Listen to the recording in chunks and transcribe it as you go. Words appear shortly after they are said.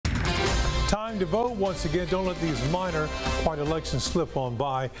Time to vote once again. Don't let these minor quiet elections slip on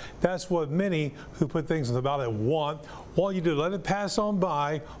by. That's what many who put things on the ballot want. All you do, let it pass on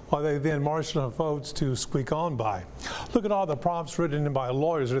by while they then marshal enough votes to squeak on by. Look at all the prompts written in by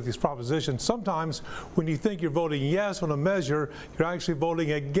lawyers at these propositions. Sometimes when you think you're voting yes on a measure, you're actually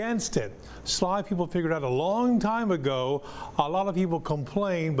voting against it. Sly people figured out a long time ago. A lot of people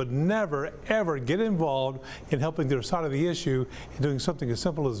complain but never ever get involved in helping their side of the issue and doing something as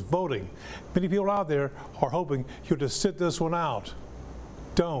simple as voting. Many people out there are hoping you'll just sit this one out.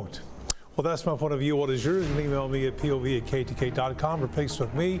 Don't. Well, that's my point of view. What is yours? You can email me at pov@ktk.com or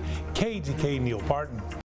Facebook me, KTK Neil Barton.